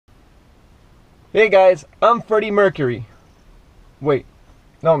Hey guys, I'm Freddie Mercury. Wait,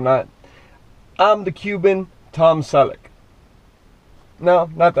 no I'm not. I'm the Cuban Tom Selleck. No,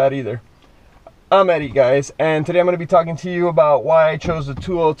 not that either. I'm Eddie, guys, and today I'm going to be talking to you about why I chose the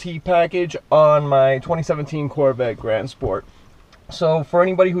 2LT package on my 2017 Corvette Grand Sport. So for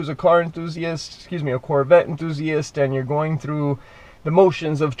anybody who's a car enthusiast, a Corvette enthusiast, and you're going through the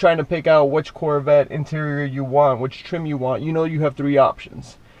motions of trying to pick out which Corvette interior you want, which trim you want, you know you have three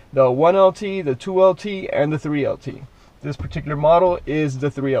options. The 1LT, the 2LT, and the 3LT. This particular model is the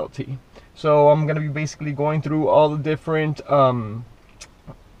 3LT. So I'm going to be basically going through all the different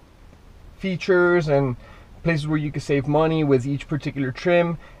features and places where you can save money with each particular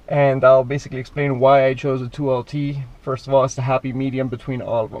trim, and I'll basically explain why I chose the 2LT. First of all, it's the happy medium between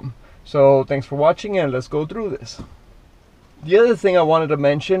all of them. So thanks for watching, and let's go through this. The other thing I wanted to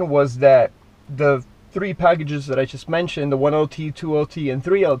mention was that the three packages that I just mentioned, the 1LT, 2LT, and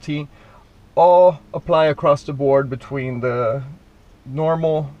 3LT, all apply across the board between the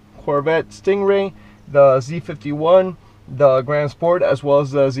normal Corvette Stingray, the Z51, the Grand Sport, as well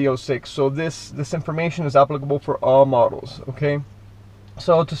as the Z06. So this information is applicable for all models, okay?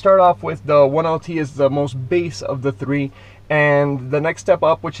 So to start off with, the 1LT is the most base of the three, and the next step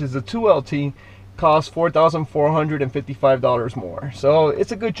up, which is the 2LT, costs $4,455 more. So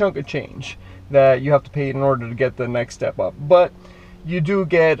it's a good chunk of change that you have to pay in order to get the next step up, but you do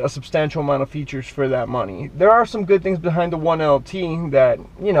get a substantial amount of features for that money. There are some good things behind the 1LT that,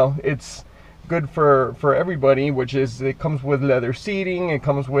 you know, it's good for everybody, which is it comes with leather seating, it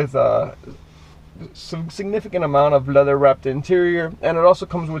comes with some significant amount of leather wrapped interior, and it also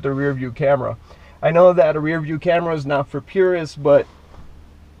comes with a rear view camera. I know that a rear view camera is not for purists, but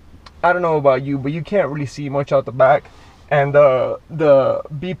I don't know about you, but you can't really see much out the back. And the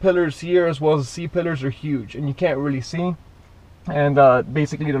B pillars here as well as the C pillars are huge, and you can't really see. And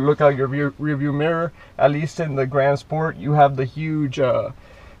basically, to look out your rear view mirror, at least in the Grand Sport, you have the huge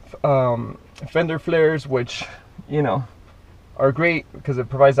fender flares, which, you know, are great because it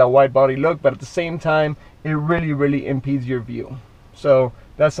provides that wide body look, but at the same time, it really impedes your view. So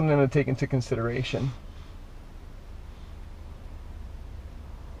that's something to take into consideration.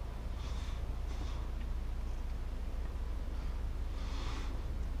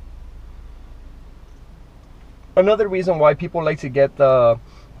 Another reason why people like to get the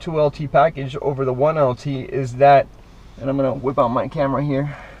 2LT package over the 1LT is that, and I'm going to whip out my camera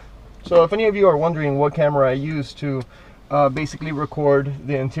here. So if any of you are wondering what camera I use to basically record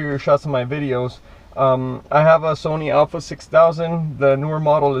the interior shots of my videos, I have a Sony Alpha 6000. The newer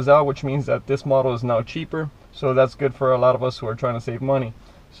model is out, which means that this model is now cheaper. So that's good for a lot of us who are trying to save money.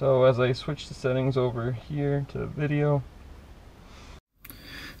 So as I switch the settings over here to video.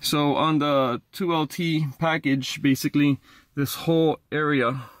 So on the 2LT package, basically this whole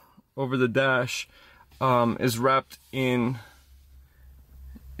area over the dash is wrapped in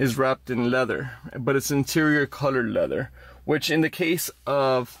leather, but it's interior colored leather, which in the case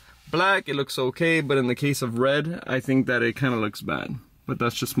of black it looks okay, but in the case of red I think that it kind of looks bad, but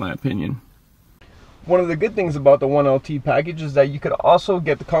that's just my opinion. One of the good things about the 1LT package is that you could also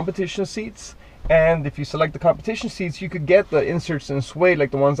get the competition seats, and if you select the competition seats, you could get the inserts in suede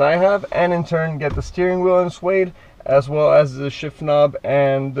like the ones I have, and in turn get the steering wheel in suede, as well as the shift knob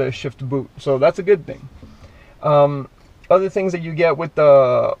and the shift boot. So that's a good thing. Other things that you get with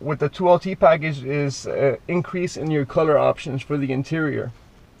the 2LT package is increase in your color options for the interior.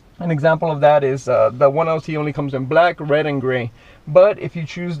 An example of that is the 1LT only comes in black, red, and gray. But if you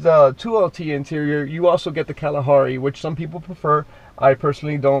choose the 2LT interior, you also get the Kalahari, which some people prefer. I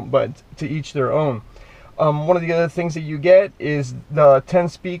personally don't, but to each their own. One of the other things that you get is the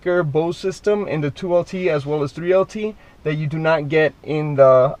 10-speaker Bose system in the 2LT as well as 3LT that you do not get in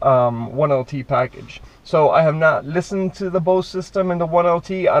the 1LT package. So I have not listened to the Bose system in the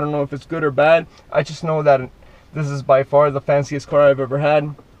 1LT. I don't know if it's good or bad. I just know that this is by far the fanciest car I've ever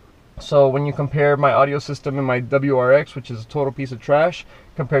had. So when you compare my audio system in my WRX, which is a total piece of trash,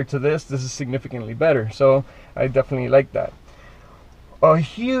 compared to this is significantly better. So I definitely like that. A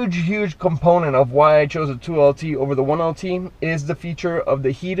huge component of why I chose a 2LT over the 1LT is the feature of the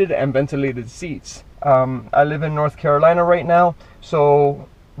heated and ventilated seats. I live in North Carolina right now, so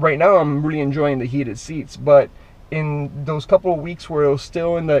right now I'm really enjoying the heated seats, but in those couple of weeks where it was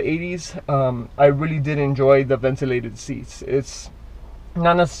still in the 80s, I really did enjoy the ventilated seats. It's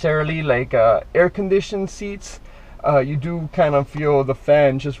not necessarily like air-conditioned seats. You do kind of feel the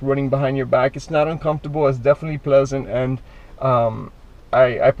fan just running behind your back. It's not uncomfortable, it's definitely pleasant, and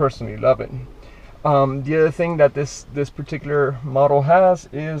I personally love it. The other thing that this particular model has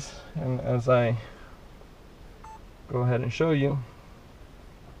is, and as I go ahead and show you,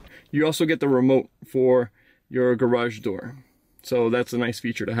 You also get the remote for your garage door. So that's a nice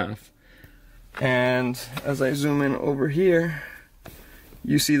feature to have. And as I zoom in over here,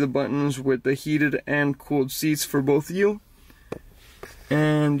 you see the buttons with the heated and cooled seats for both you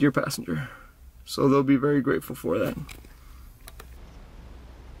and your passenger. So they'll be very grateful for that.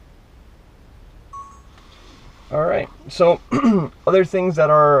 Alright, so other things that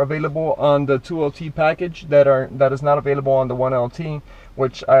are available on the 2LT package that is not available on the 1LT,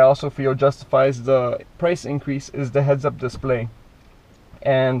 which I also feel justifies the price increase, is the heads-up display.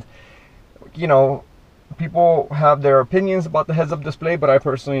 And you know, people have their opinions about the heads-up display, but I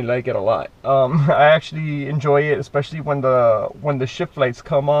personally like it a lot. I actually enjoy it, especially when the shift lights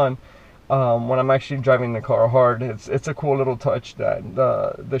come on. When I'm actually driving the car hard, it's a cool little touch that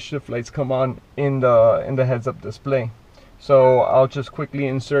the shift lights come on in the heads-up display. So I'll just quickly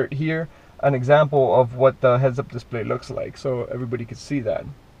insert here an example of what the heads-up display looks like, so everybody can see that.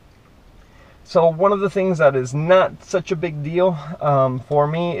 So one of the things that is not such a big deal for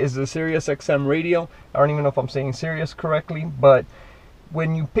me is the Sirius XM radio. I don't even know if I'm saying Sirius correctly, but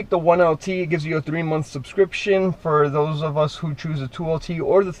when you pick the 1LT, it gives you a 3-month subscription. For those of us who choose the 2LT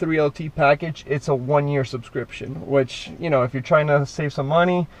or the 3LT package, it's a 1-year subscription, which, you know, if you're trying to save some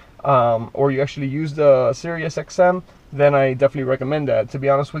money or you actually use the Sirius XM, then I definitely recommend that. To be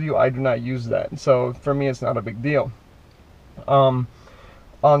honest with you, I do not use that, so for me it's not a big deal.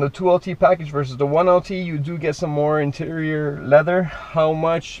 On the 2LT package versus the 1LT, you do get some more interior leather. How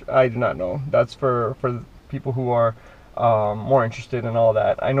much, I do not know. That's for people who are more interested in all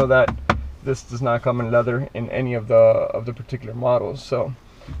that. I know that this does not come in leather in any of the particular models, so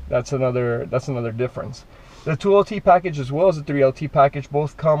that's another difference. The 2LT package as well as the 3LT package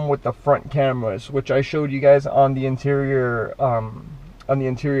both come with the front cameras, which I showed you guys on the interior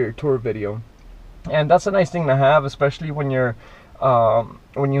tour video, and that's a nice thing to have, especially when you're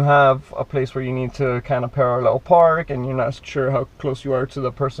when you have a place where you need to kind of parallel park and you're not sure how close you are to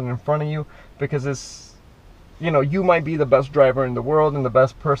the person in front of you, because it's, you know, you might be the best driver in the world and the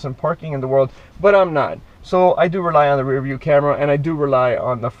best person parking in the world, but I'm not. So I do rely on the rear view camera, and I do rely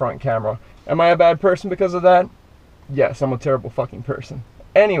on the front camera. Am I a bad person because of that? Yes, I'm a terrible fucking person.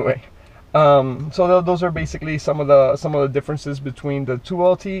 Anyway, so those are basically some of the differences between the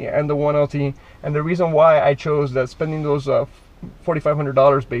 2LT and the 1LT, and the reason why I chose that spending those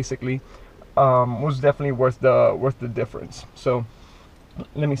 $4,500 basically was definitely worth the difference. So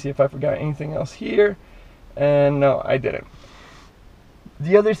let me see if I forgot anything else here, and no, I didn't.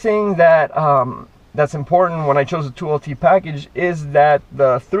 The other thing that that's important when I chose the 2LT package is that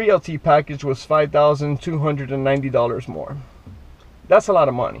the 3LT package was $5,290 more. That's a lot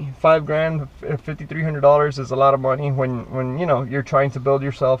of money. $5,000, $5,300 is a lot of money when you know, you're trying to build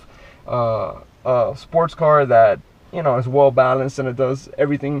yourself a sports car that, you know, is well balanced and it does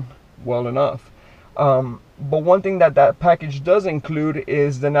everything well enough. But one thing that package does include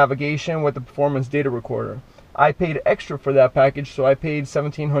is the navigation with the performance data recorder. I paid extra for that package, so I paid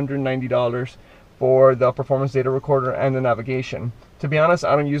 $1,790 for the performance data recorder and the navigation. To be honest,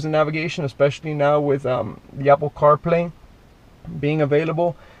 I don't use the navigation, especially now with the Apple CarPlay being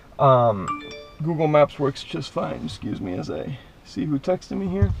available. Google Maps works just fine. Excuse me as I see who texted me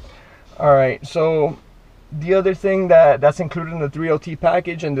here. Alright, so the other thing that's included in the 3LT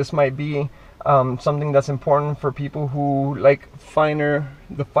package, and this might be something that's important for people who like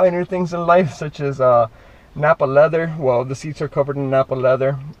the finer things in life, such as Nappa leather. Well, the seats are covered in Nappa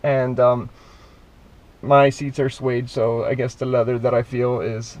leather, and my seats are suede, so I guess the leather that I feel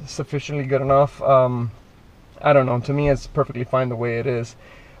is sufficiently good enough. I don't know, to me it's perfectly fine the way it is.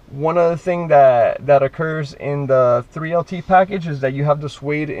 One other thing that occurs in the 3LT package is that you have the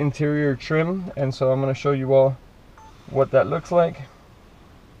suede interior trim, and so I'm going to show you all what that looks like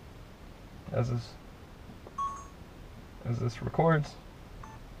as this records.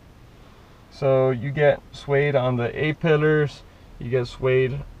 So you get suede on the A-pillars, you get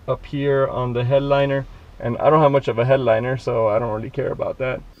suede up here on the headliner, and I don't have much of a headliner, so I don't really care about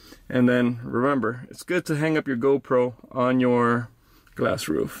that. And then remember, it's good to hang up your GoPro on your glass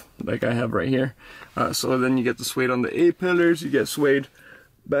roof like I have right here. So then you get the suede on the A pillars, you get suede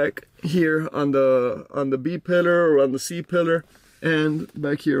back here on the B pillar or on the C pillar, and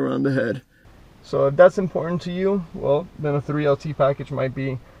back here around the head. So if that's important to you, well, then a 3LT package might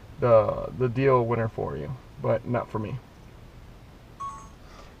be the deal winner for you, but not for me.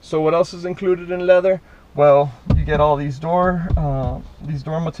 So what else is included in leather? Well, you get all these door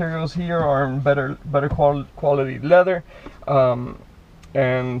materials here are in better quality leather,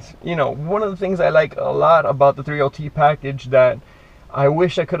 and you know, one of the things I like a lot about the 3LT package that I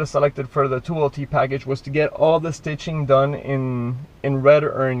wish I could have selected for the 2LT package was to get all the stitching done in red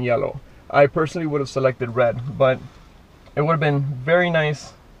or in yellow. I personally would have selected red, but it would have been very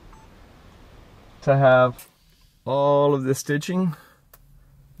nice to have all of the stitching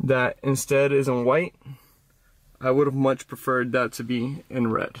that instead is in white. I would have much preferred that to be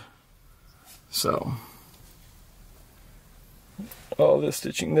in red. So all this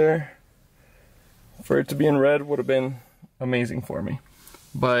stitching there, for it to be in red would have been amazing for me.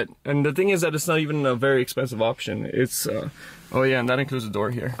 But, and the thing is that it's not even a very expensive option. It's oh yeah, and that includes the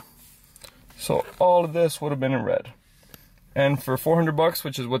door here. So all of this would have been in red, and for 400 bucks,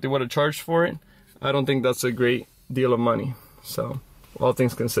 which is what they would have charged for it, I don't think that's a great deal of money. So all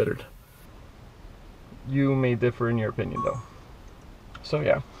things considered, you may differ in your opinion though. So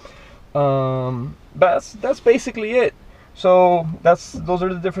yeah, that's basically it. So those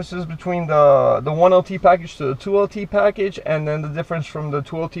are the differences between the 1LT package to the 2LT package, and then the difference from the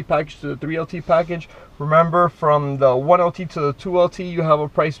 2LT package to the 3LT package. Remember, from the 1LT to the 2LT, you have a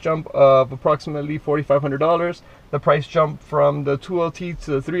price jump of approximately $4,500. The price jump from the 2LT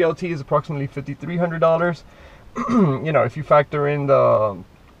to the 3LT is approximately $5,300. You know, if you factor in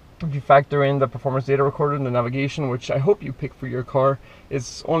the performance data recorder and the navigation, which I hope you pick for your car,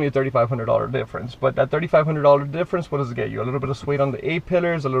 it's only a $3,500 difference. But that $3,500 difference, what does it get you? A little bit of suede on the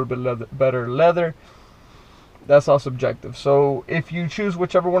A-pillars, a little bit better leather. That's all subjective. So if you choose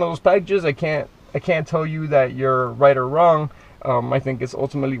whichever one of those packages, I can't tell you that you're right or wrong. I think it's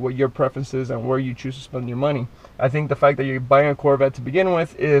ultimately what your preference is and where you choose to spend your money. I think the fact that you're buying a Corvette to begin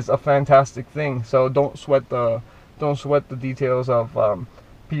with is a fantastic thing. So don't sweat the details of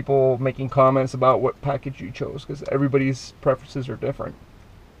people making comments about what package you chose, because everybody's preferences are different.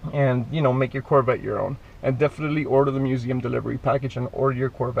 And you know, make your Corvette your own, and definitely order the museum delivery package and order your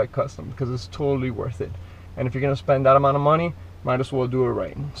Corvette custom, because it's totally worth it. And if you're gonna spend that amount of money, might as well do it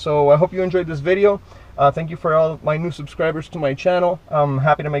right. So I hope you enjoyed this video. Thank you for all my new subscribers to my channel. I'm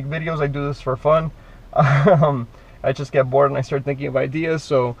happy to make videos. I do this for fun. I just get bored and I start thinking of ideas.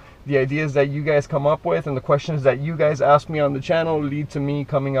 So the ideas that you guys come up with and the questions that you guys ask me on the channel lead to me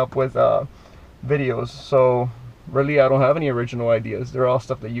coming up with videos. So really, I don't have any original ideas. They're all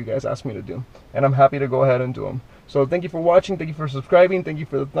stuff that you guys ask me to do, and I'm happy to go ahead and do them. So thank you for watching, thank you for subscribing, thank you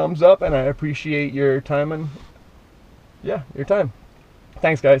for the thumbs up, and I appreciate your time and yeah, your time.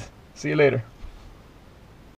 Thanks guys. See you later.